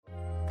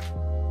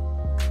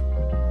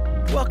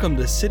Welcome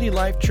to City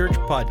Life Church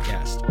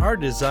Podcast. Our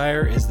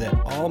desire is that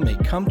all may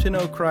come to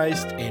know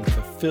Christ and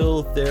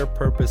fulfill their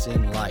purpose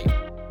in life.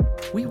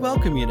 We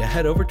welcome you to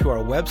head over to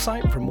our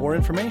website for more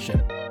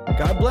information.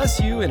 God bless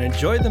you and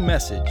enjoy the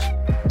message.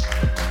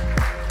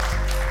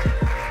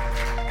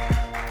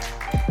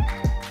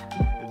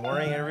 Good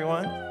morning,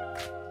 everyone.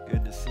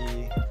 Good to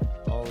see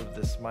all of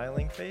the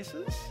smiling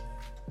faces.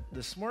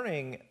 This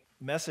morning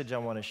message I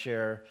want to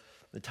share,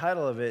 the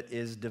title of it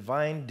is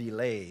Divine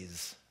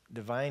Delays.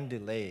 Divine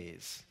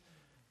delays.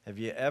 Have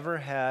you ever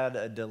had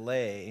a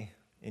delay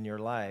in your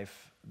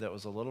life that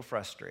was a little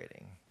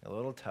frustrating, a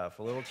little tough,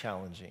 a little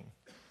challenging?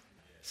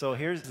 So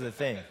here's the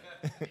thing.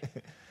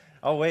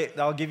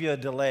 I'll give you a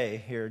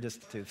delay here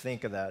just to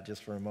think of that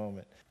just for a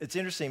moment. It's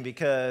interesting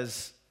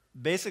because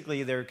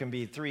basically there can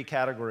be three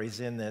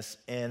categories in this,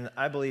 and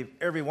I believe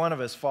every one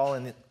of us fall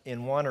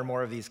in one or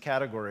more of these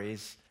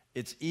categories.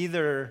 It's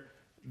either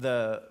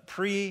the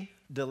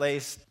pre-delay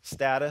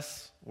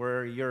status,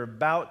 where you're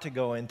about to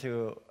go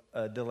into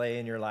a delay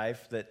in your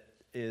life that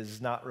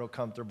is not real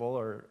comfortable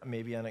or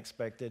maybe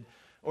unexpected,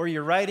 or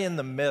you're right in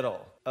the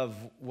middle of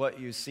what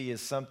you see as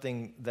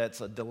something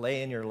that's a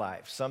delay in your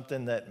life,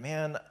 something that,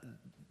 man,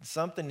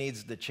 something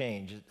needs to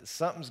change.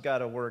 Something's got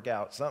to work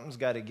out. Something's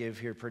got to give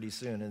here pretty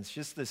soon. And it's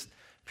just this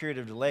period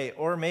of delay.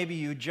 Or maybe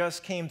you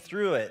just came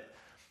through it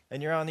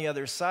and you're on the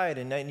other side,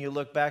 and then you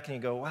look back and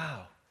you go,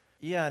 wow,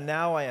 yeah,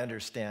 now I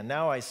understand.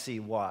 Now I see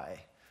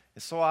why.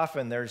 And so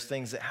often there's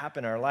things that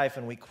happen in our life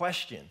and we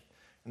question.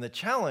 And the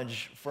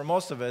challenge for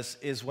most of us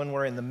is when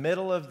we're in the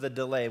middle of the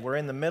delay, we're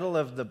in the middle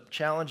of the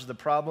challenge, the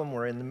problem,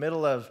 we're in the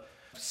middle of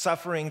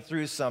suffering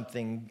through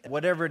something,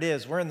 whatever it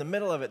is, we're in the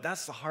middle of it.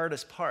 That's the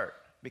hardest part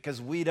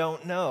because we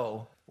don't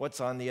know what's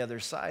on the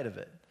other side of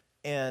it.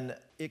 And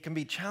it can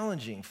be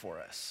challenging for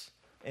us.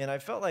 And I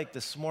felt like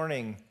this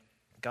morning,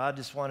 God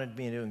just wanted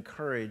me to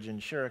encourage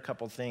and share a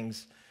couple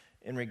things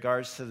in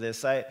regards to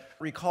this. I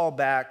recall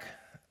back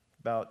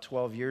about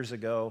 12 years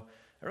ago,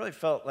 I really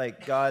felt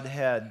like God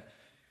had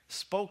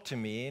spoke to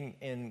me and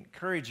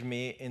encouraged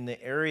me in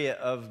the area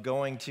of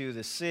going to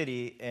the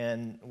city,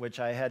 and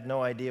which I had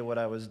no idea what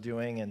I was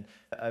doing, and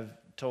I've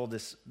told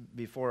this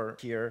before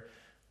here,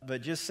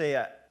 but just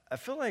say I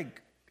feel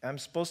like I'm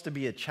supposed to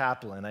be a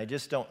chaplain. I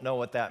just don't know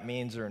what that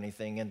means or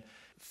anything. And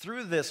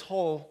through this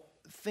whole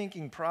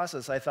thinking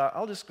process, I thought,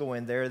 I'll just go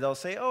in there. They'll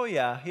say, oh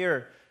yeah,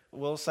 here,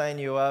 we'll sign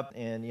you up,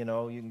 and you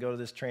can go to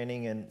this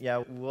training, and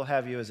yeah, we'll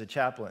have you as a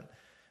chaplain.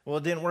 Well,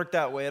 it didn't work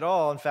that way at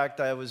all. In fact,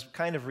 I was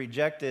kind of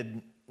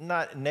rejected,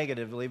 not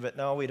negatively, but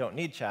no, we don't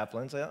need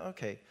chaplains.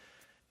 Okay.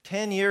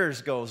 10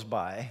 years goes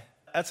by.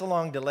 That's a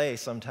long delay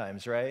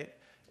sometimes, right?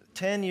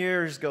 10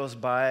 years goes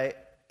by,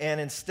 and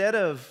instead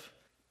of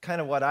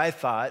kind of what I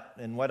thought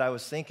and what I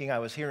was thinking, I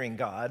was hearing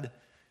God.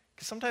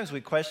 Because sometimes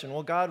we question,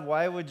 well, God,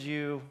 why would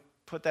you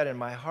put that in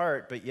my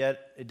heart, but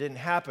yet it didn't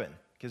happen?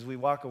 Because we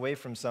walk away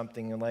from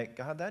something and like,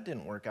 God, that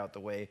didn't work out the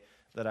way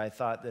that I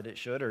thought that it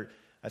should, or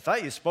I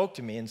thought you spoke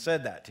to me and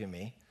said that to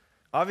me.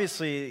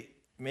 Obviously,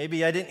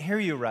 maybe I didn't hear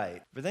you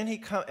right. But then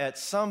at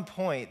some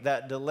point,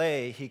 that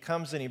delay, he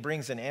comes and he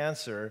brings an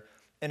answer,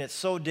 and it's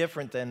so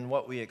different than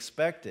what we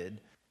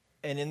expected.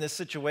 And in this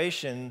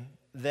situation,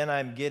 then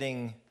I'm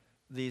getting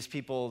these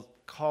people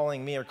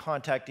calling me or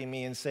contacting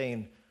me and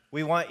saying,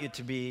 we want you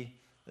to be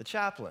the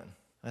chaplain.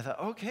 I thought,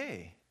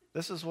 okay,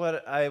 this is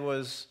what I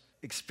was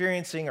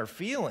experiencing or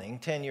feeling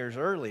 10 years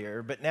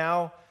earlier, but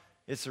now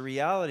it's a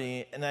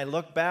reality, and I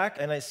look back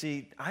and I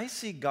see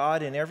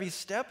God in every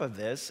step of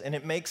this, and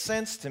it makes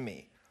sense to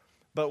me.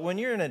 But when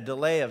you're in a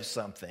delay of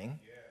something,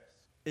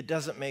 it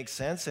doesn't make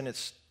sense, and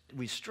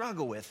we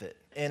struggle with it,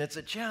 and it's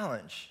a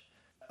challenge.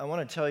 I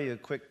want to tell you a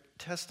quick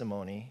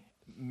testimony.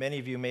 Many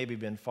of you maybe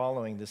been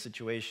following the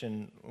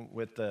situation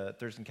with the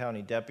Thurston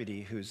County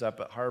deputy who's up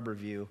at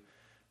Harborview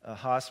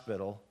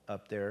Hospital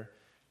up there,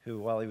 who,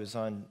 while he was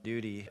on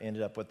duty,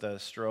 ended up with a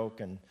stroke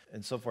and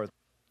so forth.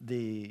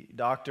 The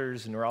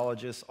doctors,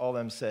 neurologists, all of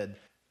them said,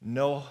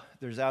 no,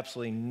 there's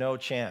absolutely no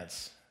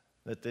chance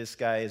that this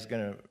guy is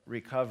going to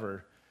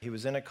recover. He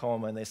was in a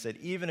coma, and they said,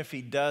 even if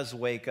he does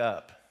wake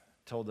up,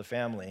 told the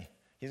family,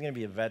 he's going to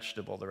be a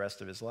vegetable the rest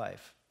of his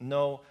life.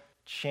 No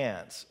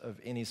chance of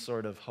any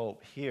sort of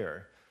hope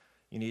here.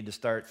 You need to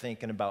start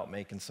thinking about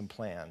making some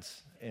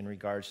plans in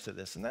regards to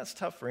this, and that's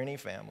tough for any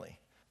family.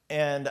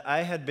 And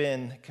I had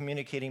been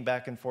communicating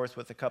back and forth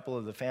with a couple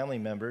of the family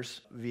members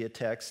via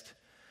text,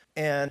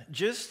 and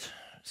just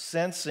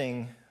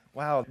sensing,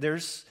 wow,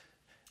 there's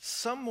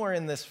somewhere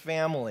in this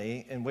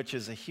family, in which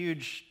is a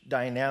huge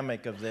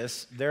dynamic of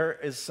this, there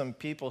is some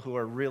people who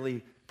are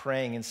really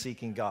praying and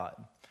seeking God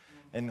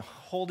and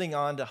holding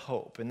on to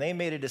hope. And they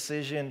made a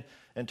decision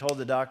and told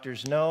the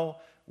doctors, no,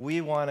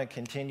 we want to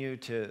continue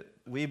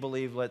we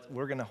believe,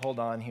 we're going to hold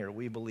on here.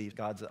 We believe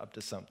God's up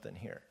to something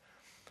here.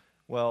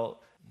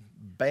 Well,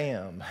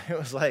 bam, it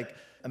was like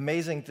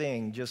amazing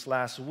thing just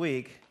last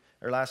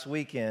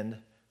weekend,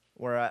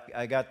 where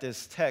I got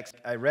this text.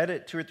 I read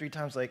it 2 or 3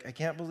 times, like, I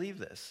can't believe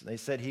this. They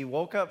said he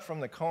woke up from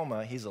the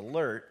coma, he's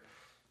alert,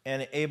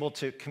 and able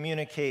to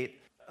communicate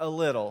a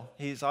little.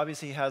 He's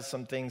obviously has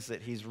some things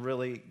that he's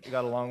really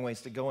got a long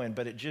ways to go in,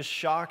 but it just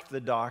shocked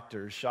the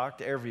doctors,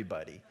 shocked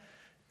everybody.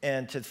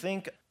 And to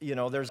think,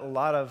 there's a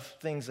lot of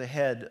things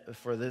ahead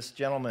for this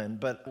gentleman,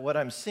 but what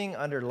I'm seeing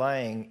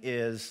underlying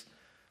is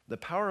the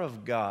power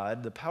of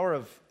God, the power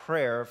of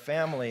prayer,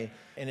 family,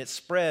 and it's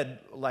spread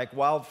like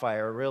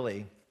wildfire,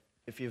 really.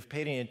 If you've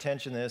paid any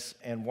attention to this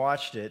and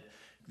watched it,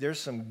 there's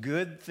some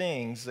good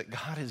things that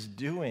God is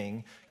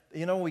doing.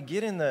 We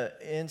get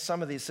in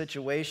some of these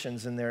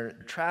situations and they're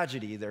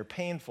tragedy, they're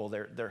painful,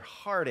 they're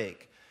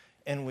heartache,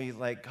 and we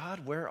like,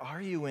 God, where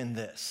are you in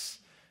this?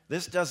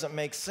 This doesn't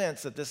make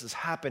sense that this is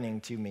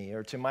happening to me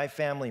or to my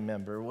family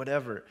member or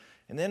whatever.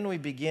 And then we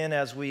begin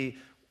as we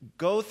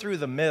go through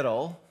the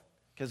middle,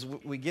 because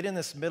we get in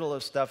this middle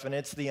of stuff and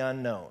it's the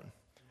unknown.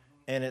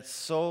 And it's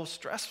so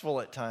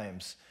stressful at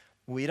times.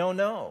 We don't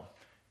know.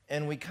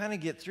 And we kind of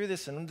get through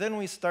this and then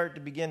we start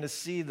to begin to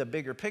see the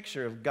bigger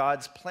picture of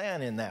God's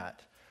plan in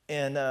that.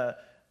 And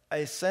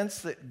I sense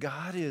that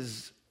God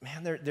is,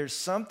 there's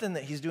something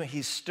that he's doing.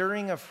 He's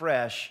stirring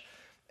afresh,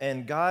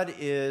 and God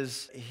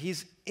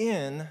he's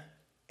in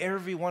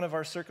every one of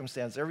our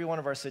circumstances, every one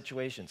of our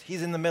situations.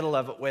 He's in the middle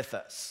of it with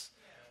us,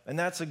 and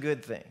that's a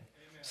good thing.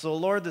 Amen. So,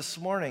 Lord, this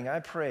morning,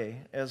 I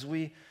pray, as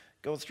we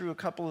go through a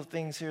couple of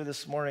things here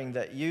this morning,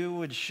 that you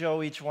would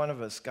show each one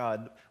of us,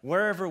 God,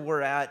 wherever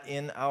we're at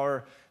in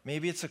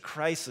maybe it's a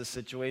crisis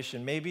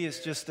situation, maybe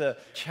it's just a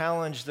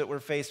challenge that we're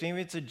faced, maybe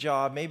it's a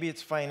job, maybe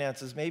it's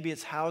finances, maybe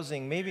it's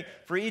housing, maybe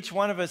for each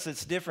one of us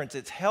it's different,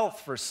 it's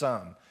health for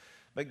some.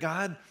 But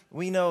God,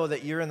 we know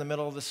that you're in the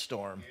middle of the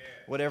storm,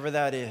 whatever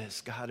that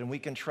is, God, and we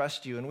can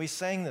trust you. And we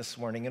sang this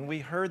morning, and we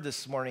heard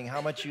this morning how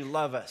much you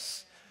love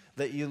us,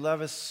 that you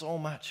love us so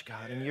much,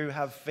 God, and you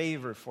have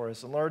favor for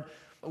us. And Lord,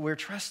 we're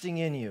trusting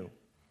in you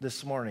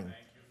this morning.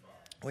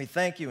 We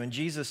thank you in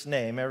Jesus'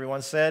 name.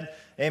 Everyone said,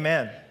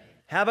 amen.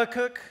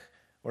 Habakkuk,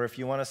 or if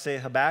you want to say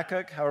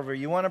Habakkuk, however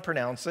you want to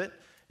pronounce it,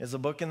 is a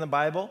book in the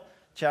Bible.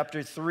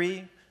 Chapter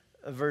 3,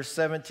 verse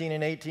 17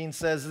 and 18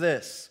 says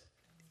this: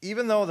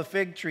 even though the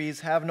fig trees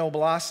have no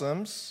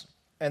blossoms,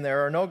 and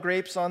there are no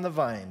grapes on the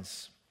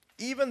vines,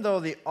 even though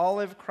the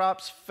olive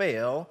crops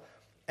fail,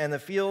 and the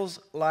fields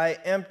lie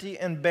empty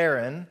and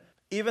barren,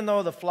 even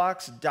though the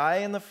flocks die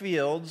in the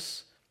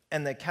fields,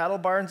 and the cattle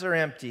barns are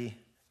empty,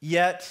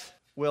 yet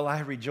will I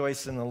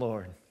rejoice in the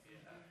Lord.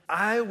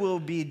 I will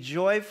be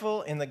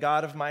joyful in the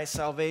God of my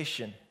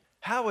salvation.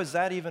 How is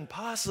that even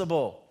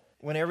possible?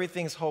 When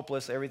everything's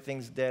hopeless,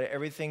 everything's dead,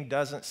 everything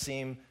doesn't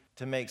seem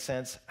to make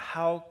sense.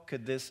 How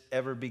could this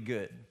ever be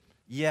good?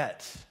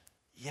 Yet,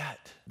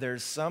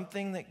 there's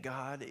something that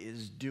God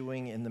is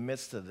doing in the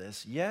midst of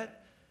this.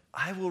 Yet,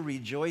 I will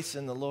rejoice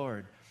in the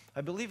Lord. I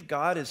believe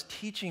God is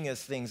teaching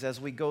us things as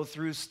we go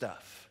through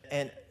stuff.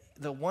 And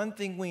the one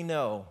thing we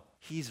know,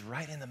 he's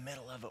right in the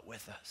middle of it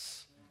with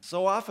us.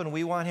 So often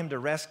we want him to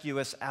rescue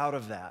us out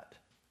of that.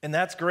 And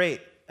that's great.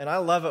 And I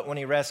love it when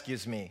he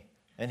rescues me.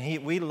 And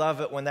we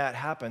love it when that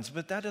happens.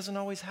 But that doesn't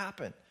always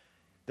happen.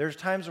 There's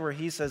times where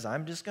he says,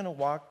 I'm just going to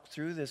walk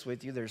through this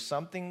with you. There's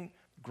something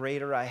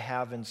greater I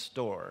have in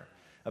store,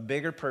 a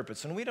bigger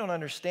purpose. And we don't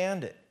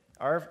understand it.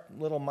 Our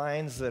little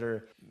minds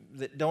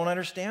that don't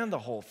understand the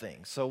whole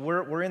thing. So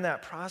we're in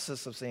that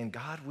process of saying,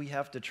 God, we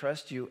have to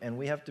trust you and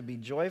we have to be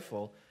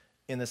joyful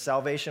in the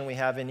salvation we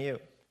have in you.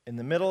 In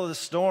the middle of the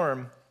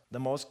storm, the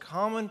most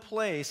common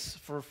place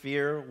for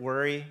fear,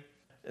 worry,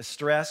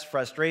 stress,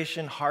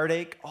 frustration,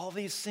 heartache, all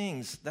these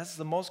things, that's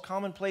the most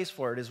common place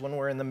for it is when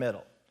we're in the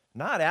middle.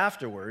 Not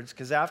afterwards,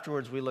 because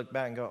afterwards we look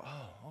back and go,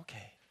 oh,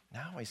 okay,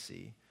 now I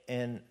see.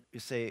 And you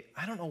say,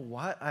 I don't know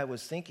what I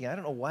was thinking. I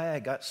don't know why I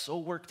got so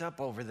worked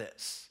up over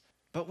this.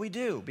 But we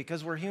do,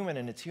 because we're human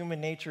and it's human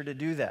nature to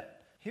do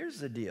that. Here's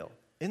the deal.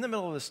 In the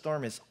middle of the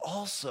storm is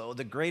also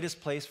the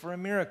greatest place for a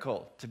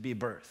miracle to be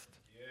birthed.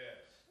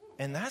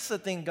 And that's the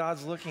thing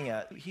God's looking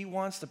at. He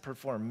wants to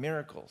perform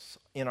miracles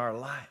in our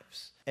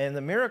lives. And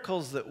the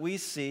miracles that we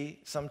see,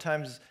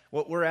 sometimes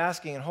what we're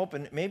asking and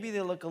hoping, maybe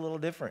they look a little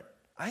different.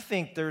 I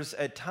think there's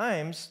at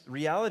times,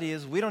 reality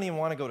is we don't even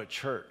want to go to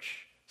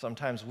church.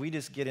 Sometimes we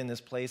just get in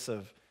this place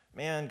of,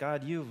 man,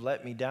 God, you've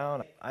let me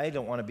down. I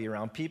don't want to be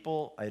around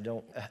people. I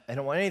don't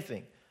want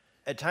anything.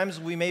 At times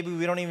we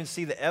don't even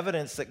see the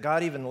evidence that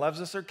God even loves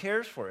us or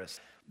cares for us.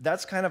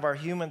 That's kind of our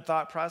human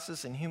thought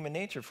process and human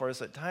nature for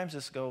us. At times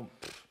just go,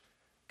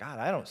 God,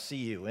 I don't see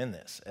you in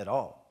this at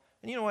all.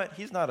 And you know what?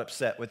 He's not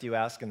upset with you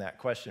asking that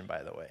question,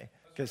 by the way,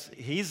 because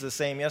he's the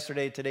same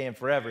yesterday, today, and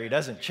forever. He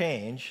doesn't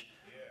change.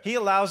 He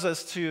allows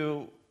us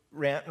to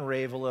rant and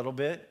rave a little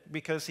bit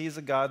because he's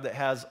a God that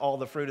has all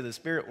the fruit of the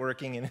Spirit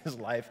working in his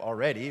life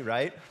already,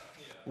 right?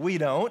 We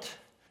don't.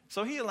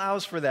 So he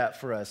allows for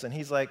that for us. And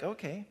he's like,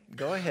 okay,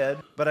 go ahead,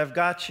 but I've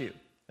got you.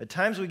 At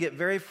times we get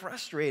very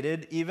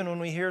frustrated even when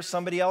we hear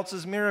somebody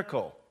else's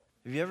miracle.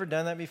 Have you ever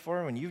done that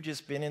before when you've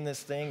just been in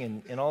this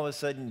thing and all of a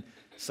sudden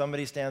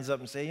somebody stands up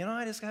and say,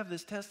 I just have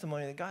this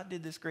testimony that God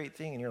did this great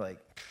thing. And you're like,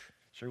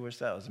 sure wish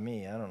that was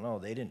me. I don't know.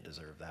 They didn't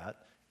deserve that.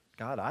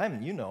 God,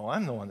 I'm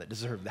the one that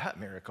deserved that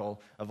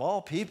miracle of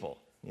all people,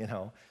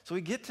 So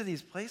we get to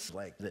these places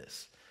like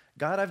this.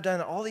 God, I've done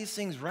all these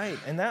things right.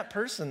 And that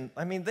person,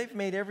 I mean, they've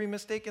made every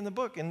mistake in the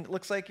book, and it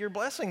looks like you're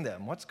blessing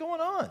them. What's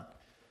going on?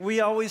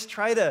 We're always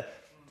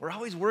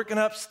working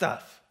up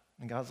stuff.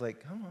 And God's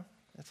like, come on,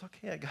 it's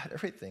okay, I got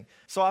everything.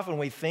 So often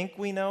we think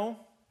we know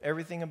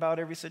everything about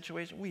every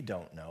situation. We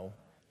don't know.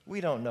 We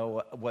don't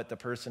know what the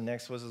person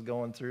next to us is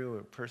going through, or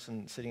a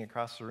person sitting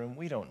across the room.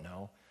 We don't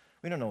know.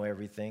 We don't know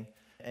everything.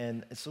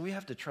 And so we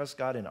have to trust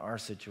God in our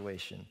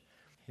situation.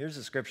 Here's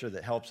a scripture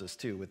that helps us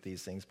too with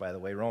these things, by the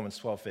way, Romans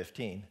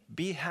 12:15.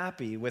 Be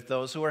happy with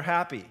those who are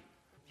happy.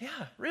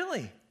 Yeah,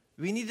 really.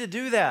 We need to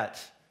do that.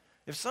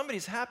 If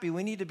somebody's happy,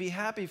 we need to be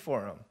happy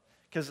for them.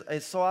 Because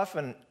it's so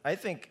often, I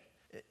think,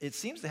 it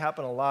seems to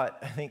happen a lot,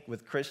 I think,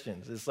 with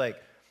Christians. It's like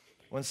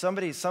when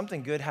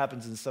something good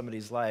happens in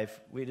somebody's life,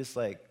 we just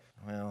like,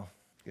 well,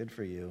 good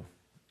for you,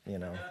 you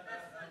know.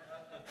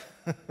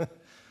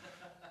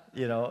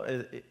 You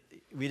know,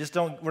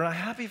 we're not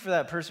happy for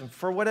that person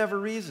for whatever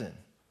reason.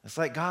 It's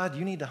like, God,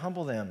 you need to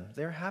humble them.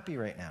 They're happy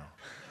right now.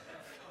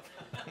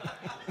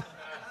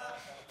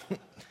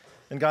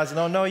 And God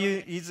says,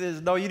 he says,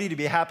 no, you need to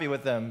be happy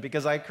with them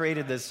because I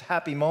created this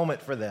happy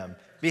moment for them.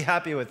 Be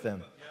happy with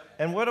them.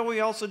 And what do we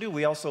also do?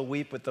 We also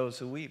weep with those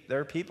who weep. There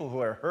are people who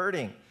are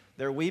hurting.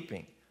 They're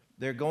weeping.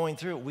 They're going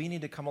through it. We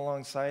need to come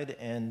alongside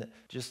and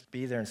just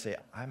be there and say,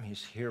 I'm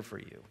here for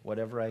you.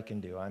 Whatever I can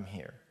do, I'm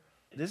here.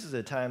 This is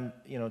a time,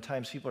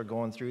 times people are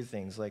going through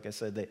things. Like I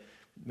said,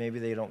 maybe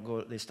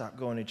they stop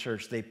going to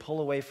church. They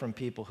pull away from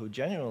people who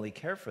genuinely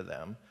care for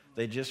them.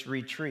 They just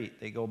retreat.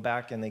 They go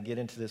back and they get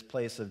into this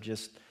place of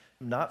just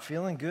not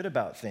feeling good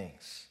about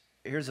things.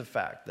 Here's a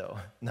fact, though.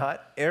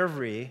 Not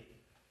every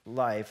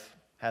life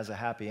has a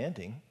happy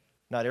ending.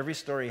 Not every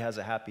story has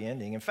a happy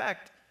ending. In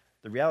fact,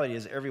 the reality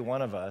is every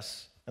one of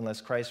us,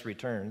 unless Christ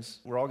returns,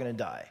 we're all going to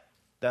die.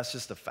 That's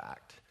just a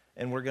fact.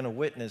 And we're going to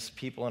witness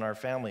people in our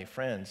family,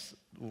 friends.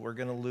 We're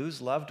going to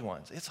lose loved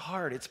ones. It's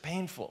hard. It's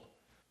painful.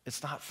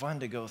 It's not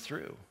fun to go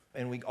through.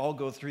 And we all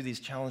go through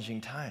these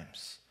challenging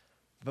times.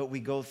 But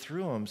we go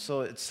through them.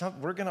 So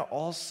we're going to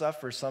all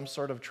suffer some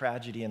sort of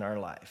tragedy in our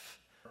life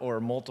or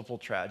multiple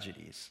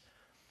tragedies.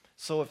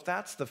 So if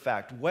that's the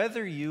fact,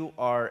 whether you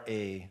are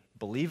a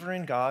believer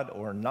in God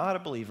or not a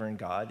believer in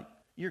God,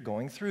 you're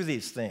going through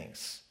these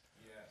things.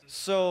 Yes.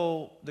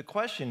 So the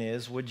question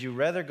is, would you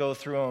rather go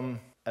through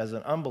them as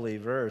an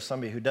unbeliever or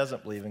somebody who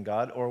doesn't believe in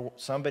God, or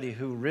somebody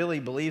who really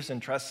believes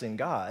and trusts in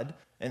God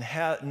and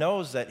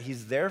knows that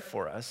he's there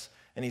for us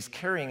and he's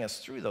carrying us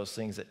through those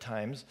things at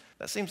times?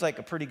 That seems like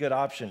a pretty good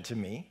option to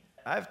me.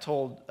 I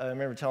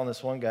remember telling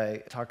this one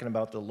guy, talking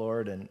about the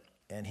Lord,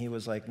 and he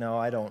was like, no,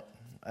 I don't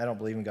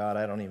believe in God.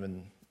 I don't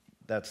even,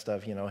 that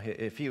stuff,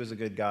 if he was a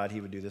good God, he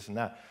would do this and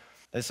that.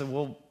 I said,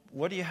 well,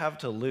 what do you have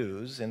to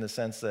lose, in the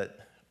sense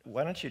that,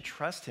 why don't you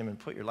trust him and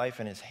put your life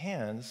in his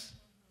hands?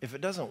 If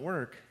it doesn't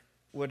work,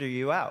 what are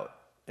you out?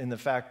 In the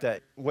fact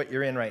that what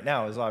you're in right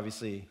now is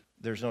obviously,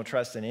 there's no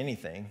trust in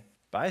anything.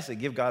 But I say,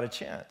 give God a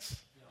chance.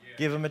 Yeah.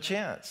 Give him a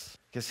chance,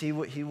 because he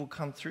will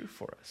come through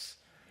for us.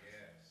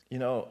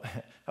 Yes.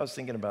 I was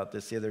thinking about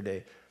this the other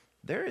day.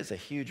 There is a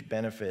huge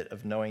benefit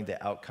of knowing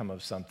the outcome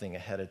of something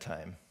ahead of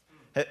time.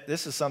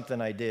 This is something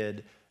I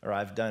did, or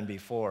I've done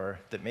before,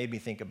 that made me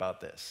think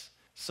about this.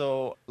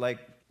 So, like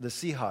the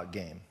Seahawk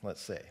game,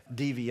 let's say,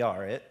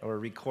 DVR it or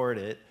record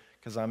it,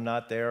 because I'm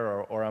not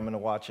there, or I'm going to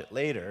watch it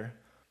later.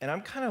 And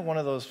I'm kind of one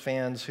of those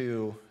fans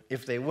who,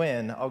 if they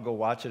win, I'll go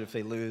watch it. If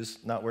they lose,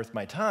 not worth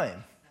my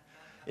time,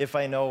 if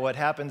I know what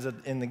happens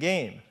in the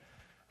game.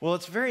 Well,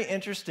 it's very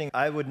interesting.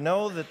 I would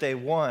know that they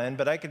won,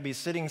 but I could be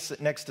sitting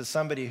next to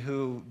somebody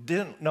who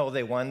didn't know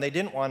they won. They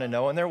didn't want to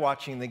know, and they're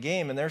watching the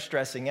game, and they're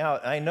stressing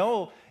out. I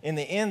know in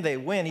the end they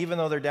win, even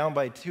though they're down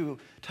by 2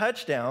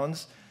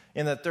 touchdowns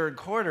in the third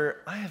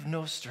quarter. I have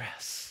no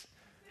stress.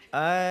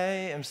 I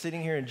am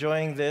sitting here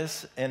enjoying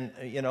this, and,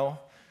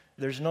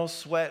 there's no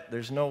sweat,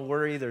 there's no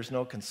worry, there's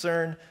no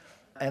concern.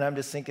 And I'm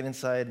just thinking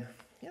inside,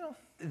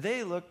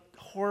 they look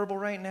horrible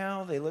right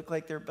now. They look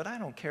like but I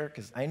don't care,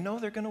 because I know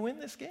they're going to win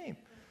this game.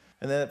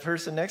 And then the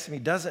person next to me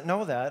doesn't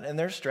know that, and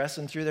they're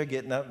stressing through. They're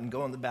getting up and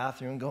going to the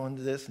bathroom, going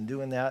to this and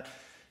doing that.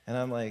 And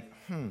I'm like,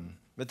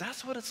 But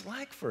that's what it's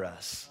like for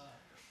us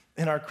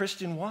in our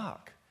Christian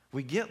walk.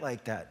 We get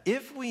like that.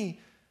 If we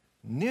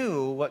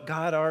knew what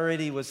God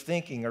already was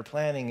thinking or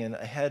planning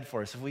ahead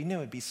for us, if we knew,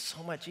 it'd be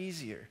so much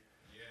easier.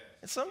 Yes.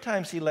 And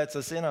sometimes he lets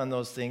us in on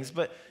those things,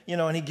 but,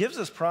 and he gives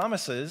us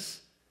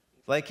promises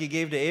like he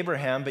gave to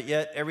Abraham, but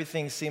yet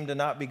everything seemed to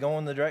not be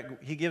going the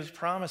direct. He gives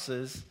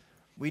promises.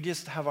 We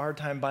just have a hard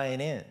time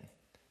buying in,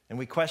 and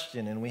we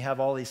question, and we have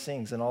all these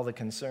things and all the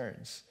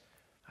concerns.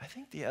 I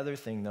think the other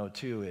thing, though,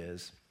 too,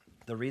 is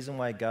the reason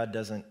why God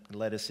doesn't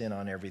let us in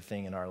on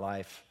everything in our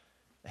life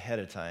ahead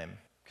of time,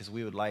 because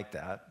we would like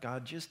that.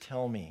 God, just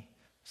tell me.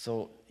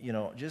 So,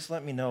 just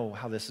let me know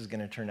how this is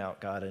going to turn out,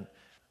 God. And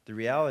the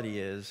reality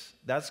is,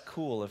 that's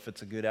cool if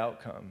it's a good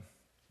outcome.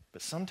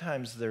 But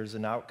sometimes there's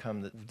an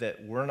outcome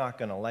that we're not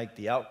going to like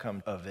the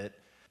outcome of it.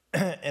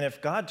 And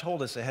if God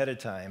told us ahead of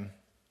time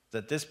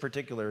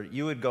that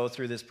you would go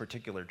through this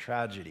particular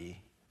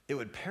tragedy, it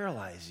would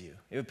paralyze you.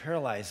 It would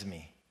paralyze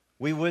me.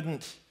 We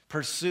wouldn't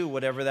pursue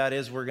whatever that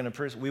is we're going to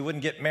pursue. We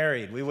wouldn't get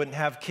married. We wouldn't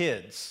have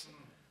kids.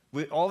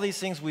 All these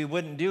things we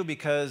wouldn't do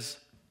because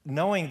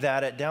knowing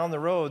that down the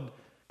road,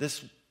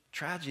 this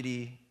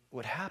tragedy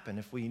would happen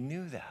if we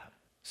knew that.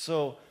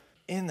 So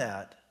in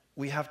that,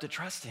 we have to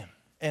trust him.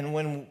 And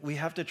when we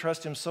have to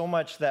trust him so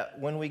much that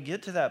when we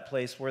get to that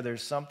place where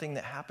there's something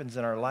that happens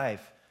in our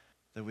life,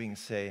 that we can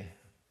say,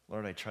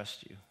 Lord, I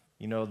trust you.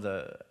 You know,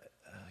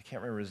 I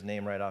can't remember his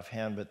name right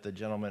offhand, but the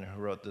gentleman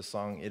who wrote the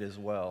song, It Is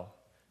Well.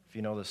 If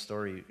you know the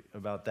story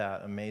about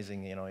that,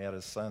 amazing. You know, he had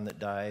a son that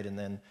died, and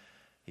then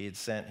he had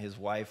sent his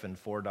wife and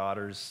 4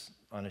 daughters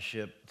on a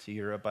ship to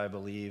Europe, I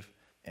believe,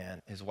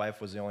 and his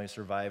wife was the only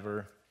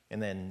survivor.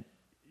 And then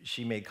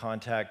she made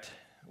contact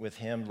with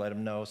him, let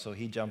him know, so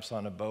he jumps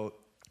on a boat.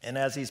 And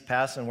as he's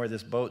passing where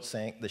this boat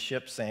sank, the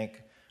ship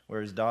sank,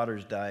 where his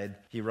daughters died,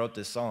 he wrote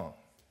this song,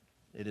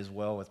 It Is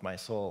Well With My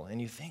Soul.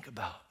 And you think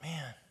about,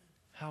 man,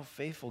 how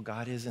faithful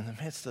God is in the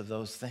midst of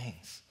those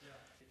things.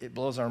 Yeah. It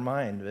blows our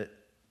mind, but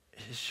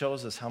it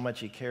shows us how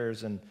much he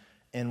cares. And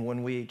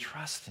when we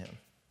trust him,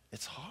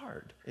 it's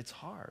hard. It's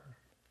hard.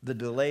 The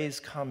delays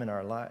come in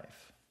our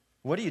life.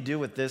 What do you do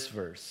with this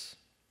verse?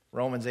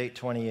 Romans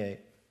 8:28.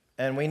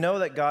 And we know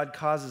that God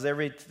causes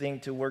everything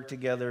to work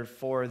together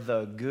for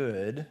the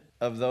good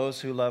of those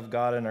who love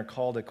God and are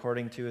called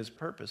according to his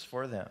purpose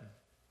for them.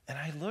 And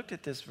I looked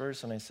at this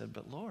verse and I said,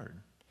 but Lord,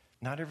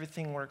 not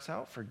everything works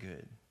out for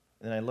good.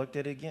 And I looked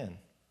at it again.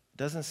 It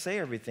doesn't say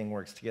everything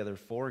works together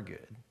for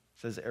good.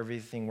 It says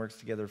everything works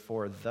together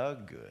for the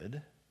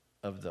good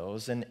of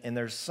those. And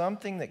there's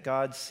something that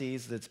God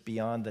sees that's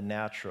beyond the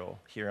natural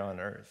here on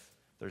earth.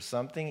 There's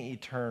something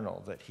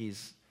eternal that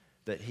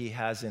he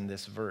has in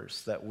this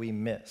verse that we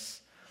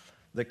miss.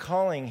 The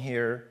calling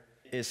here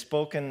is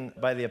spoken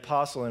by the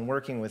apostle in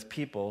working with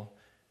people,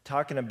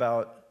 talking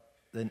about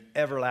an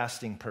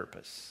everlasting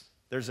purpose.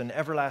 There's an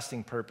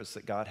everlasting purpose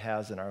that God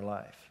has in our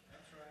life.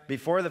 Right.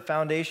 Before the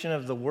foundation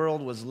of the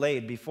world was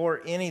laid,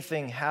 before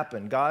anything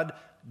happened, God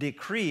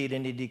decreed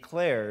and he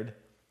declared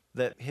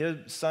that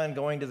his son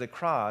going to the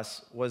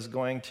cross was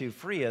going to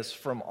free us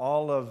from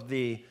all of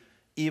the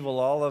evil,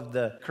 all of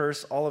the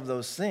curse, all of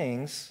those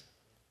things.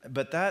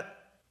 But that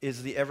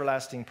is the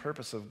everlasting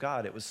purpose of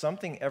God. It was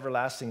something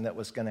everlasting that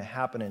was going to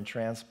happen and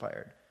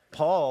transpired.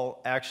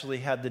 Paul actually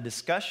had the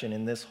discussion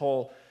in this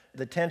whole,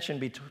 the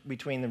tension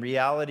between the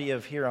reality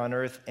of here on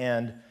earth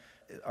and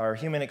our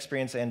human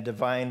experience and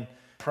divine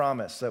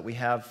promise that we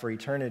have for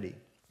eternity.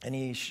 And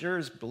he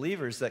assures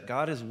believers that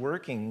God is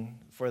working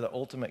for the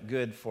ultimate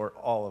good for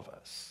all of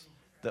us.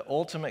 The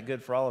ultimate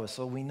good for all of us.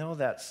 So we know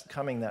that's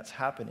coming, that's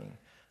happening.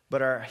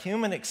 But our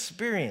human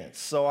experience,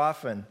 so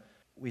often,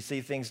 we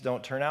see things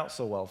don't turn out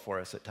so well for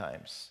us at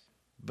times.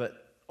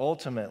 But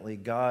ultimately,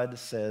 God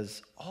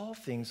says all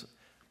things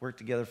work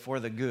together for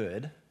the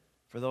good.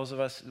 For those of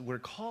us, we're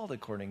called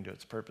according to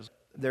its purpose.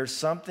 There's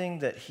something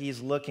that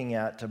he's looking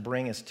at to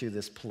bring us to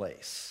this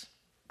place.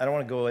 I don't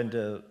want to go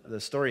into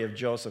the story of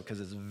Joseph because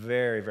it's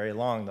very, very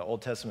long, the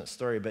Old Testament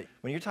story. But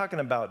when you're talking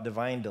about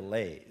divine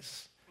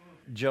delays,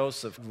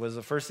 Joseph was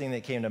the first thing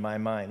that came to my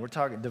mind. We're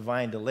talking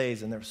divine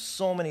delays, and there's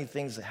so many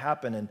things that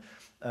happen.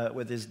 And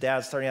with his dad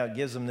starting out,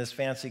 gives him this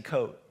fancy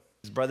coat.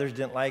 His brothers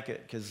didn't like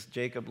it because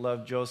Jacob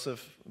loved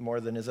Joseph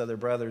more than his other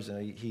brothers,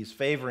 and he's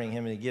favoring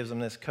him, and he gives him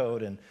this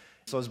coat. And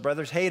so his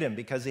brothers hate him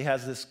because he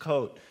has this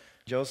coat.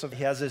 Joseph,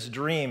 he has this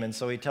dream, and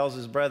so he tells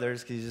his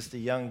brothers, because he's just a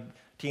young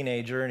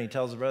teenager, and he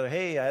tells his brother,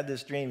 hey, I had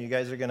this dream. You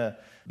guys are going to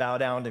bow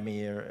down to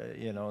me, or,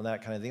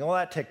 that kind of thing. Well,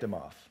 that ticked him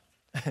off.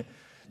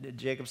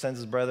 Jacob sends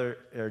his brother,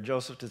 or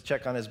Joseph, to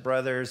check on his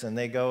brothers, and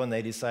they go and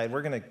they decide,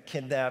 we're going to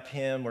kidnap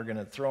him. We're going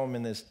to throw him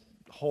in this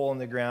hole in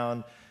the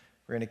ground.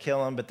 We're going to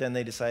kill him. But then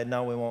they decide,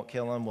 no, we won't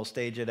kill him. We'll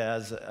stage it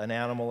as an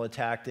animal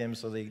attacked him.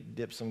 So they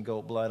dip some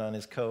goat blood on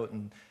his coat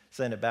and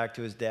send it back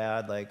to his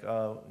dad, like,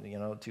 oh,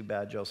 too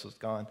bad Joseph's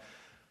gone.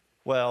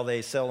 Well,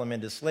 they sell him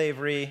into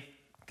slavery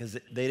because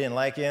they didn't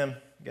like him,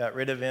 got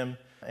rid of him.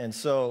 And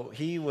so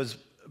he was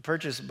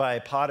purchased by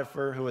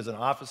Potiphar, who was an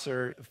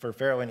officer for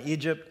Pharaoh in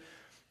Egypt.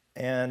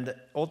 And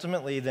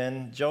ultimately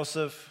then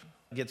Joseph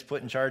gets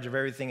put in charge of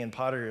everything in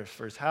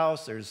Potiphar's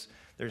house. There's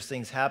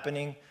things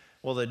happening.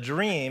 Well, the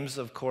dreams,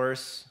 of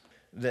course,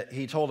 that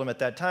he told them at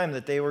that time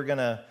that they were going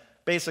to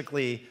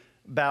basically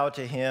bow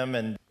to him,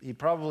 and he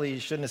probably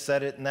shouldn't have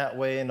said it in that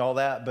way and all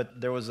that,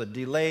 but there was a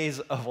delays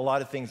of a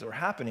lot of things that were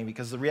happening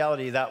because the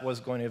reality that was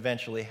going to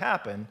eventually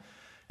happen.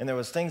 And there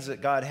was things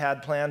that God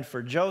had planned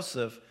for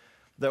Joseph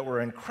that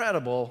were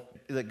incredible,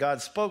 that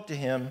God spoke to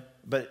him,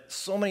 but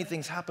so many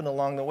things happened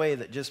along the way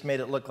that just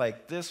made it look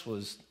like this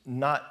was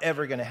not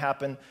ever going to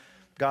happen.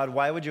 God,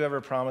 why would you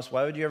ever promise?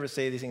 Why would you ever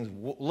say these things?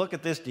 Look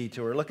at this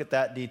detour, look at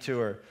that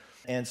detour.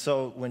 And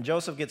so when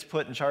Joseph gets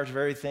put in charge of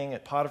everything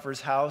at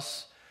Potiphar's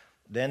house,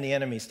 then the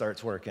enemy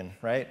starts working,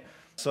 right?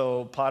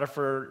 So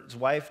Potiphar's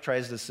wife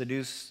tries to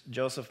seduce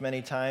Joseph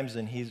many times,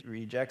 and he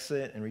rejects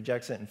it,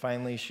 and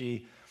finally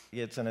she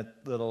gets in a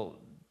little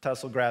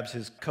tussle, grabs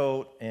his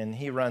coat, and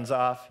he runs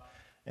off.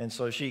 And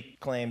so she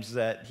claims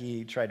that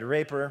he tried to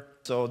rape her.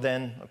 So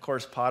then, of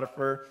course,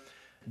 Potiphar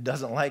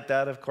doesn't like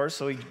that, of course,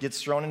 so he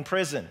gets thrown in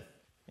prison.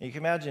 And you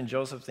can imagine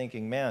Joseph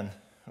thinking, man,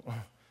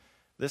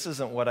 this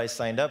isn't what I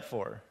signed up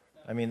for.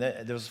 I mean,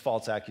 there was a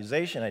false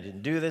accusation. I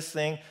didn't do this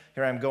thing.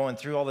 Here I'm going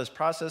through all this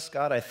process.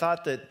 God, I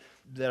thought that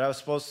I was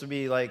supposed to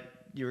be like,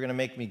 you were going to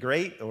make me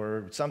great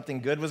or something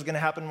good was going to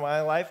happen in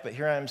my life, but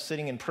here I am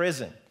sitting in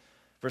prison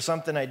for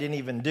something I didn't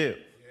even do.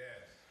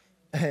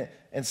 Yes.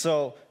 And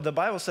so the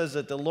Bible says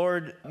that the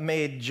Lord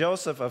made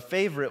Joseph a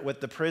favorite with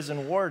the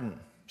prison warden.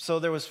 So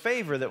there was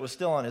favor that was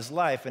still on his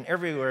life, and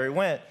everywhere he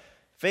went,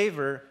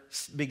 favor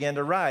began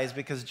to rise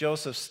because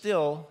Joseph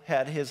still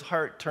had his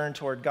heart turned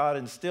toward God,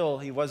 and still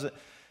he wasn't,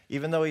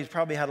 even though he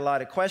probably had a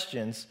lot of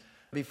questions.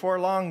 Before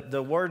long,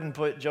 the warden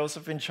put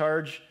Joseph in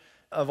charge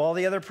of all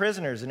the other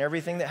prisoners and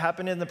everything that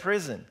happened in the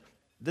prison.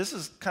 This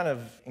is kind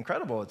of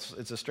incredible.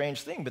 It's a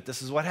strange thing, but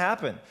this is what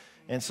happened.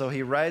 And so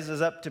he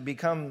rises up to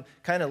become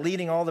kind of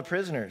leading all the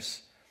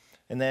prisoners.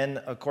 And then,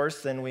 of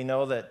course, then we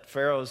know that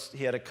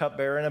he had a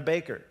cupbearer and a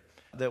baker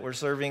that were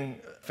serving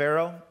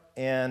Pharaoh.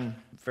 And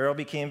Pharaoh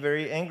became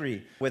very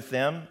angry with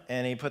them,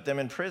 and he put them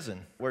in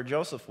prison where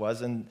Joseph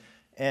was.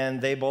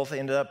 And they both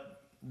ended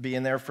up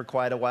being there for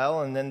quite a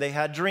while, and then they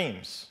had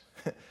dreams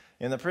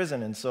in the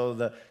prison. And so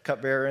the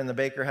cupbearer and the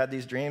baker had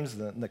these dreams,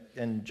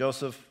 and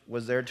Joseph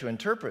was there to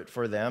interpret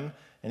for them.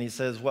 And he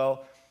says,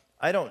 well,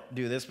 I don't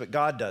do this, but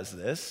God does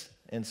this.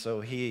 And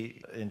so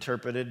he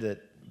interpreted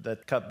that the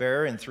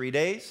cupbearer in 3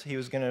 days, he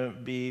was going to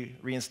be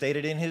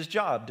reinstated in his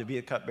job to be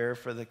a cupbearer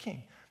for the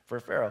king,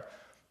 for Pharaoh.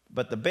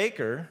 But the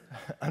baker,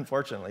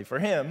 unfortunately for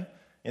him,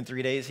 in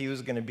 3 days, he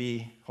was going to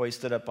be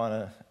hoisted up on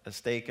a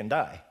stake and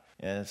die.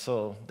 And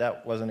so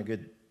that wasn't a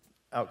good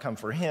outcome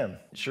for him.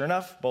 Sure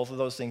enough, both of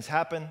those things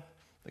happen.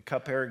 The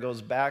cupbearer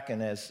goes back,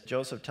 and as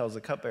Joseph tells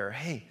the cupbearer,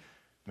 hey,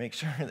 make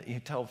sure that you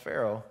tell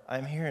Pharaoh,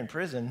 I'm here in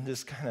prison,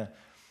 just kind of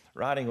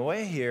rotting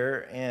away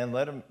here, and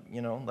let him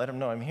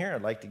know I'm here.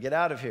 I'd like to get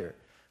out of here.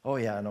 Oh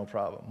yeah, no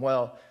problem.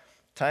 Well,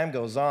 time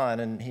goes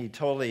on, and he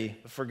totally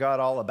forgot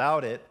all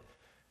about it.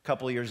 A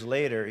couple of years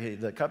later,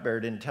 the cupbearer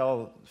didn't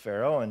tell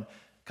Pharaoh, and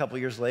a couple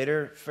of years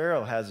later,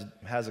 Pharaoh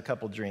has a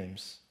couple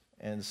dreams.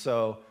 And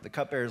so the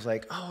cupbearer's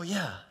like, oh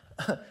yeah,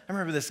 I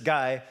remember this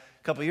guy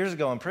a couple of years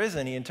ago in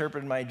prison, he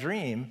interpreted my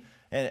dream,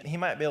 and he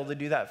might be able to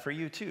do that for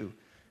you too.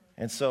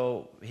 And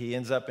so he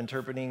ends up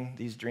interpreting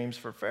these dreams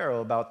for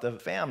Pharaoh about the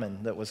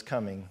famine that was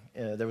coming.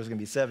 There was going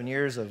to be 7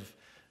 years of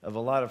a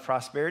lot of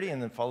prosperity,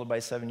 and then followed by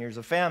 7 years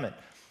of famine.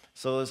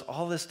 So there's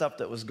all this stuff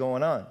that was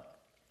going on.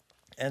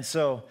 And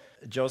so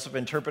Joseph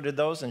interpreted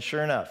those, and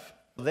sure enough,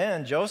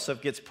 then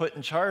Joseph gets pulled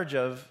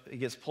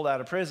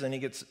out of prison, he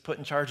gets put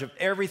in charge of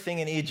everything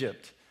in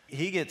Egypt.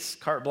 He gets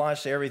carte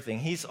blanche to everything.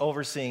 He's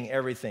overseeing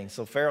everything.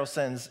 So Pharaoh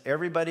sends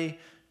everybody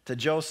to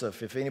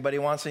Joseph. If anybody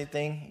wants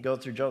anything, go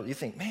through Joseph. You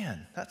think,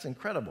 man, that's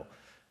incredible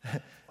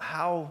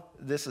how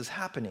this is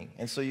happening.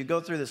 And so you go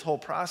through this whole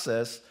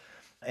process.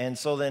 And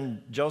so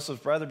then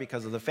Joseph's brother,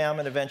 because of the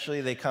famine,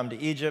 eventually they come to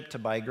Egypt to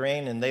buy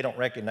grain, and they don't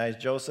recognize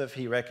Joseph.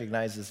 He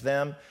recognizes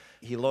them.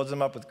 He loads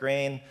them up with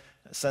grain,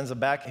 sends them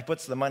back. He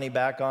puts the money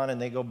back on,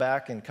 and they go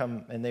back and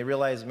come, and they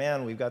realize,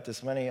 man, we've got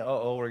this money.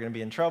 Uh-oh, we're going to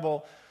be in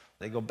trouble.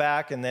 They go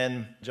back, and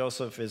then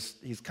Joseph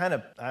he's kind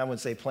of, I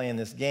wouldn't say playing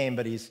this game,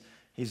 but he's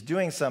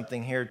doing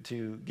something here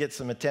to get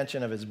some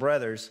attention of his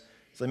brothers.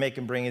 So they make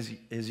him bring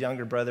his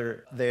younger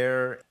brother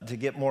there to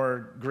get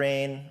more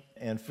grain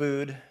and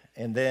food.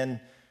 And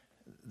then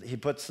he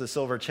puts the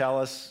silver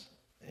chalice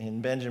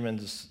in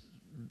Benjamin's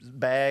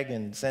bag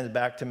and sends it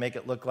back to make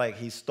it look like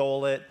he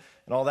stole it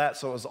and all that.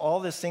 So it was all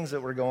these things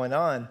that were going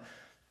on.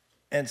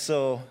 And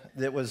so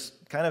it was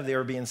kind of, they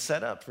were being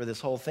set up for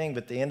this whole thing,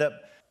 but they end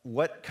up,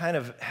 what kind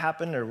of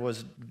happened, or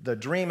was the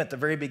dream at the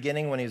very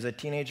beginning when he was a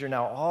teenager.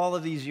 Now, all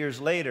of these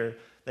years later,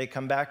 they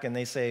come back and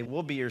they say,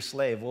 we'll be your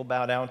slave. We'll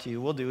bow down to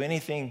you. We'll do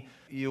anything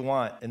you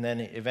want. And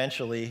then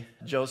eventually,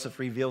 Joseph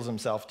reveals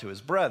himself to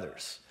his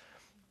brothers.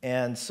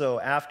 And so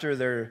after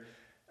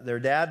their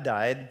dad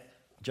died,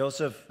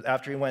 Joseph,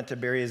 after he went to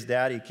bury his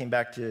dad, he came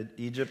back to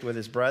Egypt with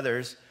his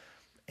brothers.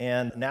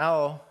 And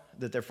now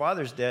that their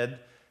father's dead,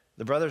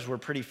 the brothers were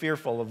pretty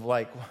fearful of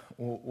like,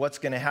 what's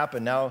going to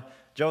happen? Now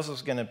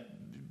Joseph's going to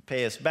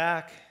pay us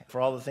back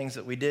for all the things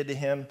that we did to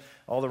him,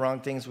 all the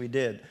wrong things we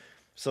did.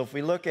 So if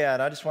we look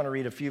at, I just want to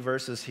read a few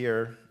verses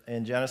here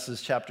in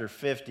Genesis chapter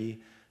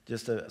 50,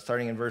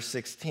 starting in verse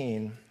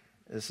 16.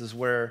 This is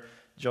where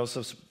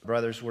Joseph's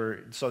brothers were.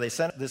 So they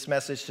sent this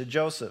message to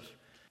Joseph.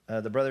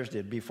 The brothers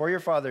did. Before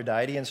your father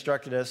died, he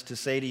instructed us to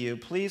say to you,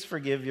 please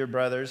forgive your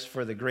brothers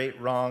for the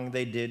great wrong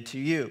they did to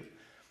you,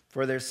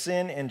 for their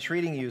sin in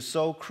treating you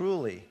so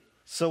cruelly.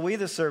 So we,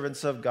 the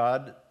servants of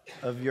God,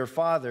 of your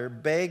father,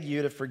 beg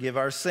you to forgive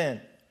our sin.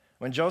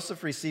 When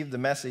Joseph received the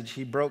message,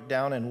 he broke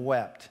down and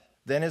wept.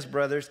 Then his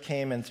brothers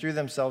came and threw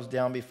themselves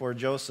down before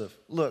Joseph.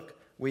 Look,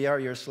 we are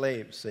your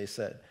slaves, they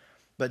said.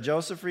 But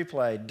Joseph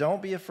replied,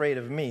 don't be afraid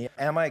of me.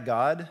 Am I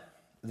God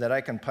that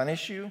I can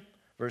punish you?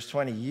 Verse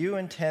 20, you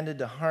intended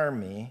to harm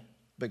me,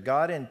 but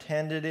God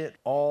intended it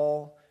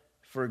all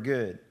for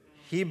good.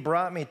 He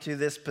brought me to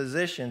this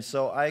position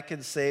so I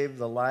could save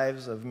the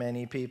lives of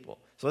many people.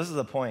 So this is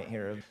the point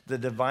here, the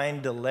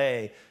divine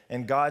delay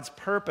and God's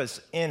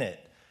purpose in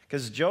it.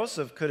 Because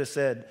Joseph could have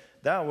said,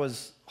 that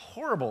was a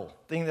horrible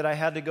thing that I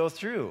had to go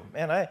through.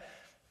 Man,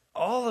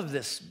 all of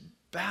this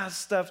bad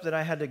stuff that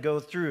I had to go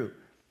through.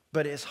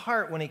 But his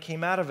heart, when he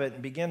came out of it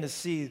and began to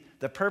see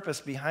the purpose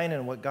behind it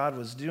and what God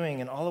was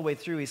doing, and all the way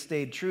through he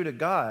stayed true to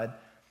God,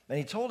 and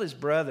he told his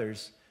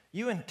brothers,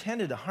 you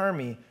intended to harm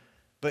me,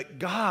 but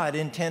God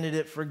intended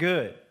it for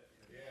good.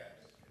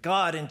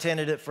 God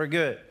intended it for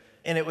good.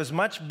 And it was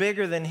much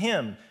bigger than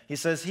him. He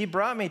says, he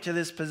brought me to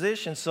this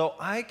position so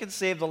I could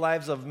save the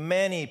lives of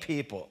many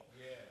people.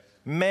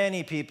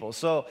 Many people.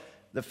 So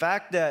the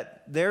fact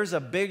that there's a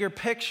bigger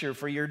picture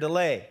for your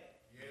delay.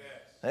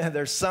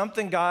 There's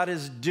something God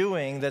is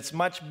doing that's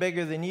much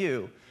bigger than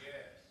you.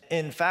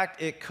 In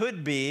fact, it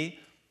could be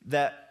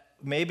that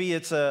maybe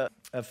it's a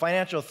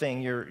financial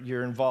thing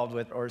you're involved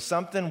with, or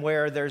something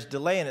where there's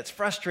delay and it's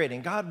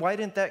frustrating. God, why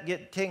didn't that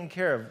get taken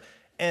care of?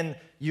 And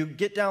you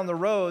get down the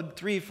road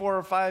 3,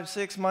 4, 5,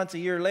 6 months, a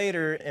year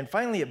later, and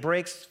finally it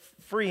breaks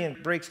free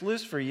and breaks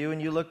loose for you,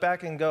 and you look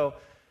back and go,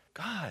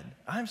 God,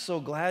 I'm so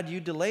glad you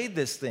delayed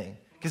this thing,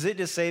 because it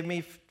just saved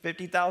me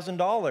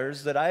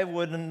 $50,000 that I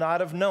would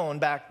not have known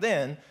back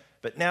then.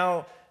 But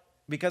now,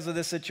 because of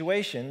this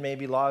situation,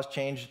 maybe laws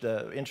changed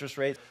the interest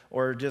rate,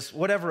 or just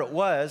whatever it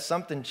was,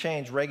 something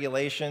changed,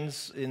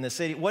 regulations in the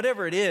city,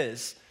 whatever it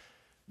is,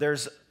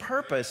 there's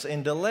purpose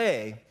in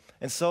delay.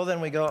 And so then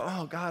we go,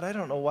 oh, God, I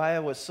don't know why I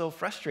was so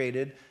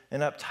frustrated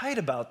and uptight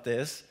about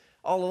this.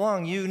 All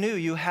along, you knew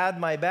you had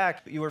my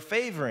back. You were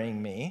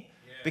favoring me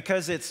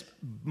because it's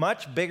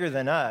much bigger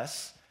than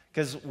us.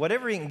 Because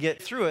whatever he can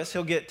get through us,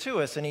 he'll get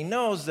to us. And he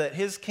knows that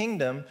his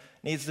kingdom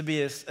needs to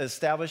be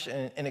established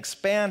and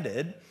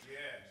expanded.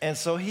 And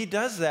so he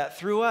does that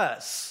through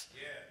us.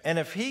 And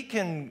if he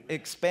can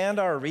expand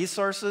our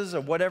resources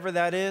or whatever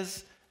that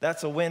is,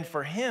 that's a win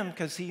for him,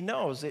 because he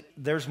knows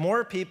there's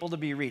more people to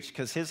be reached,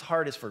 because his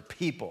heart is for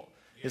people.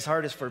 His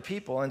heart is for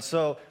people. And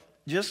so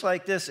just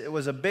like this, it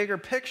was a bigger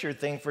picture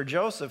thing for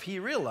Joseph. He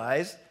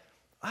realized,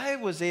 I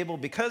was able,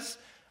 because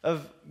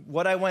of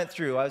what I went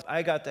through,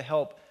 I got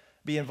to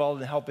be involved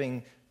in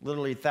helping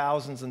literally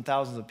thousands and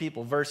thousands of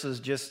people, versus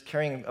just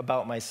caring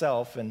about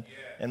myself and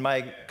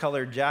my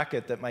colored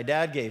jacket that my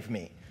dad gave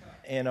me,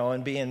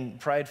 and being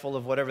prideful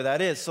of whatever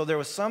that is. So there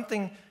was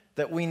something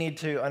that we need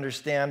to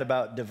understand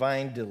about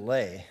divine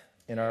delay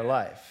in our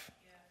life.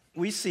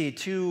 We see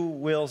two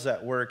wills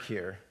at work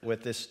here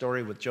with this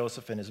story with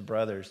Joseph and his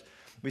brothers.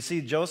 We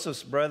see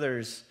Joseph's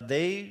brothers,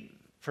 they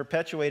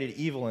perpetuated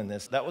evil in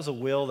this. That was a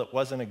will that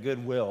wasn't a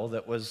good will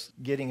that was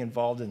getting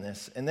involved in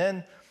this. And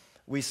then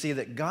we see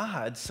that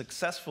God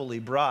successfully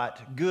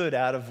brought good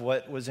out of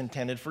what was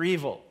intended for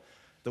evil.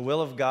 The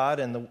will of God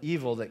and the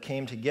evil that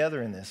came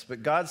together in this.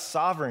 But God's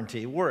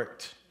sovereignty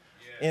worked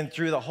in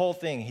through the whole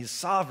thing. He's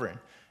sovereign.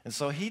 And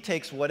so he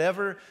takes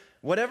whatever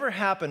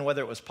happened,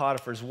 whether it was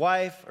Potiphar's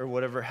wife or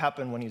whatever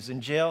happened when he was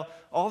in jail,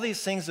 all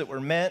these things that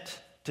were meant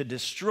to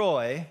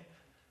destroy,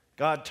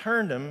 God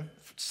turned them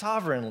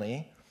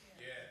sovereignly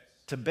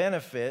to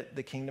benefit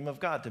the kingdom of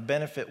God, to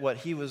benefit what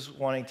he was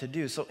wanting to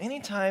do. So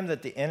anytime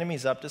that the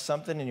enemy's up to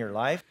something in your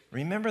life,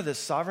 remember the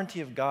sovereignty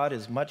of God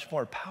is much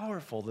more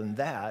powerful than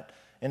that.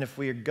 And if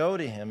we go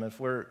to him, if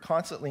we're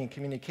constantly in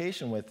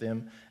communication with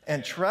him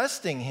and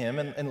trusting him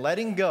and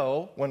letting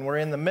go when we're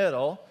in the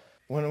middle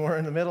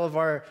of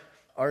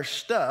our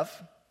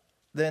stuff,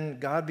 then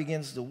God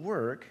begins to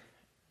work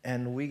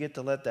and we get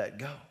to let that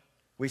go.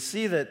 We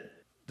see that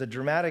the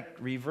dramatic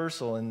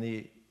reversal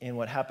in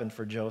what happened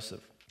for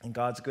Joseph, and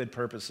God's good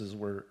purposes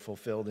were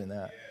fulfilled in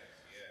that.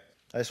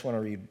 I just want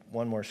to read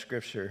one more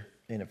scripture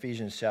in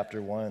Ephesians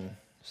chapter 1,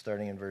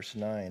 starting in verse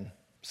 9. It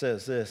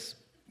says this,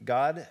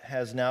 God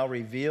has now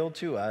revealed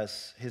to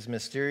us his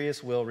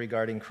mysterious will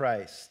regarding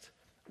Christ,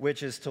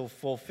 which is to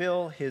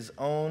fulfill his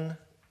own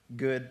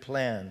good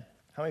plan.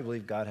 How many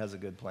believe God has a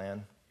good plan?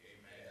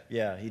 Amen.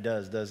 Yeah, he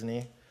does, doesn't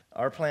he?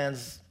 Our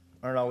plans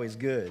aren't always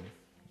good.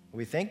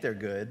 We think they're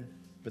good,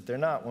 but they're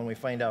not when we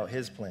find out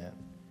his plan.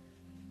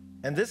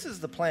 And this is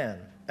the plan.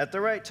 At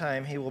the right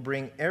time, he will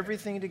bring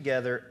everything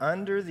together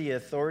under the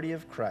authority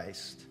of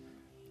Christ,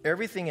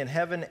 everything in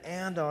heaven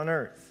and on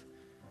earth.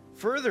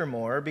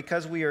 Furthermore,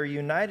 because we are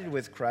united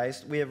with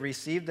Christ, we have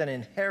received an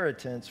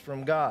inheritance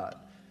from God.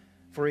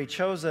 For he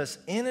chose us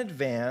in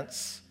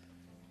advance,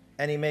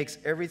 and he makes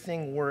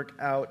everything work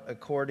out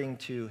according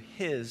to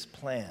his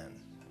plan.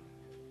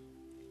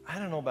 I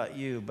don't know about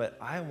you, but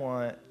I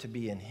want to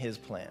be in his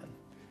plan.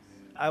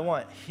 I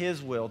want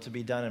his will to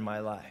be done in my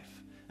life.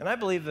 And I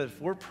believe that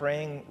if we're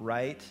praying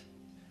right,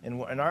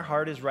 and our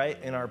heart is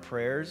right in our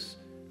prayers,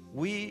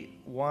 we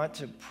want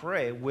to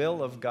pray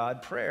will of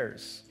God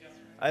prayers.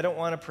 I don't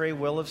want to pray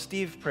will of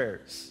Steve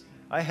prayers.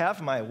 I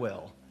have my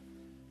will,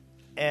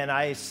 and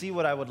I see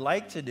what I would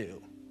like to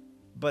do.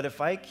 But if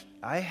I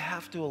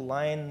have to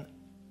align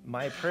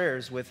my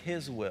prayers with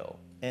his will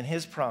and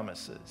his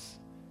promises.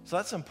 So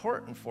that's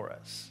important for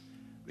us,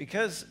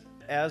 because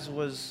as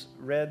was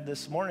read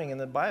this morning in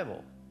the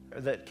Bible,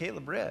 or that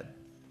Caleb read,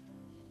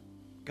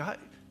 God,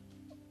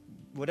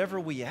 whatever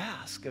we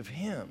ask of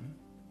him,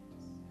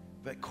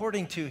 but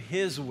according to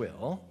his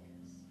will,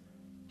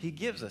 He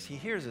gives us, he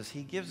hears us,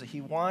 he gives it. He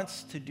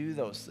wants to do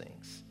those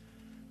things.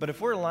 But if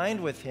we're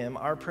aligned with him,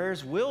 our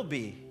prayers will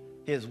be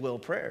his will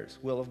prayers,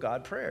 will of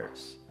God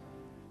prayers.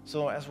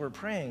 So as we're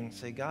praying,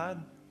 say,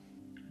 God,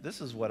 this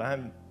is what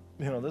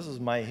this is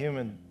my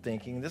human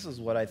thinking. This is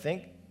what I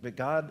think. But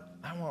God,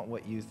 I want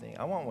what you think.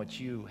 I want what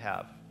you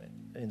have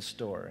in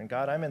store. And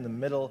God, I'm in the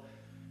middle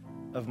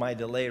of my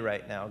delay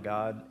right now,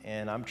 God,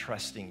 and I'm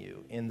trusting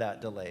you in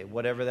that delay,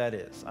 whatever that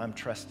is. I'm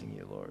trusting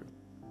you, Lord.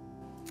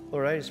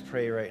 Lord, I just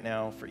pray right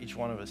now for each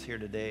one of us here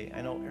today.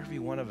 I know every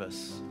one of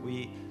us,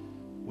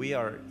 we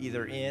are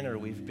either in or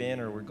we've been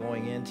or we're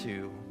going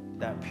into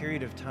that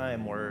period of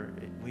time where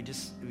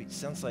it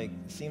seems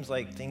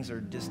like things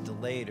are just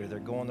delayed or they're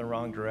going the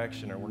wrong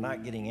direction or we're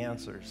not getting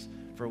answers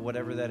for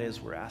whatever that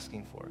is we're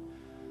asking for.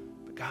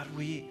 But God,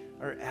 we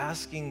are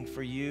asking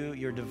for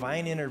your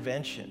divine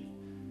intervention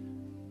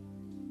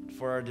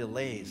for our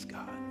delays,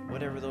 God,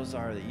 whatever those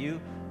are, that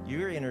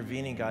you're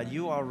intervening, God.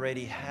 You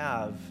already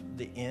have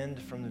the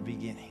end from the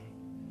beginning.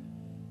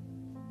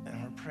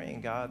 And we're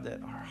praying, God,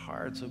 that our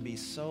hearts will be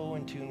so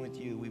in tune with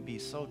you, we'd be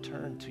so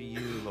turned to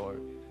you,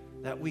 Lord,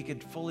 that we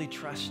could fully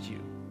trust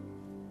you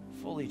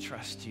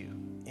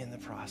in the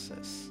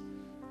process.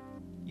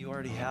 You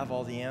already have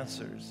all the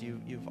answers.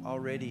 You've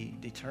already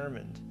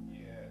determined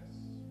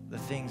the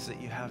things that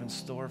you have in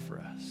store for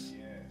us.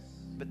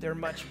 But they're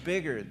much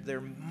bigger. They're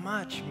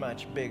much,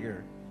 much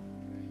bigger.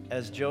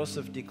 As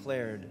Joseph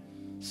declared,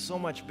 so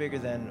much bigger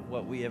than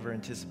what we ever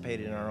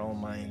anticipated in our own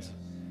minds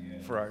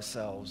for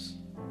ourselves.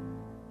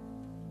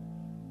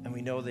 And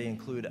we know they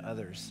include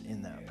others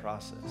in that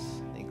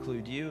process. They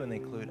include you and they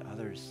include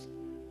others.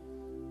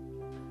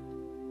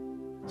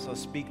 So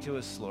speak to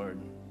us, Lord,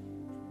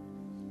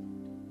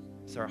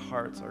 as our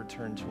hearts are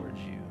turned towards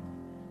you.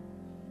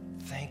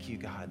 Thank you,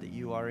 God, that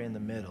you are in the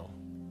middle.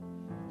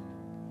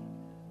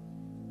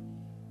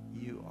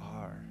 You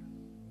are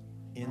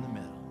in the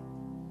middle.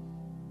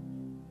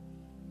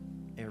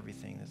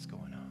 Everything that's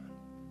going on.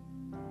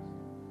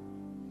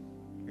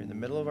 You're in the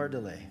middle of our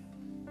delay,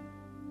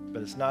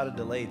 but it's not a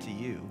delay to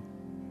you.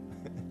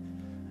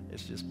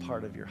 It's just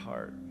part of your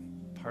heart,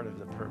 part of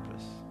the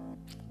purpose.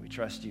 We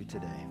trust you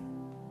today.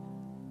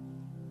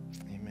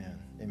 Amen.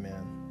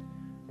 Amen.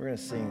 We're going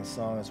to sing a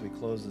song as we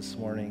close this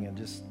morning, and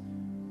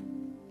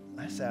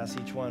I just ask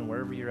each one,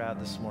 wherever you're at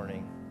this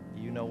morning,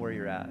 you know where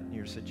you're at in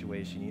your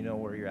situation. You know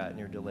where you're at in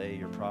your delay,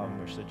 your problem,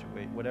 your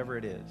situation, whatever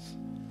it is.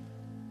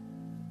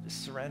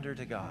 Just surrender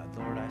to God.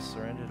 Lord, I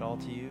surrender it all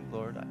to you.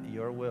 Lord,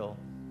 your will,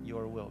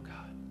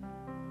 God.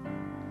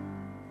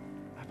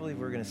 I believe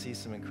we're going to see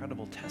some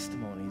incredible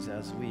testimonies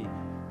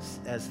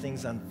as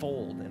things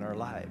unfold in our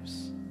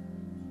lives.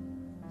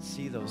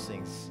 See those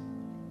things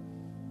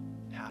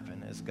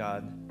happen as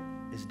God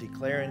is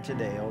declaring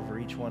today over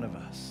each one of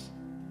us.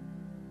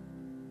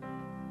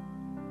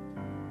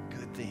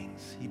 Good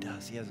things. He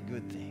does. He has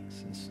good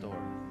things in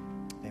store.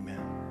 Amen.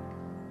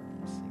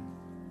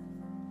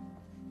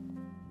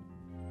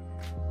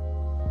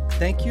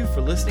 Thank you for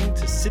listening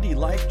to City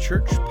Life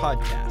Church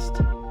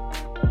Podcast.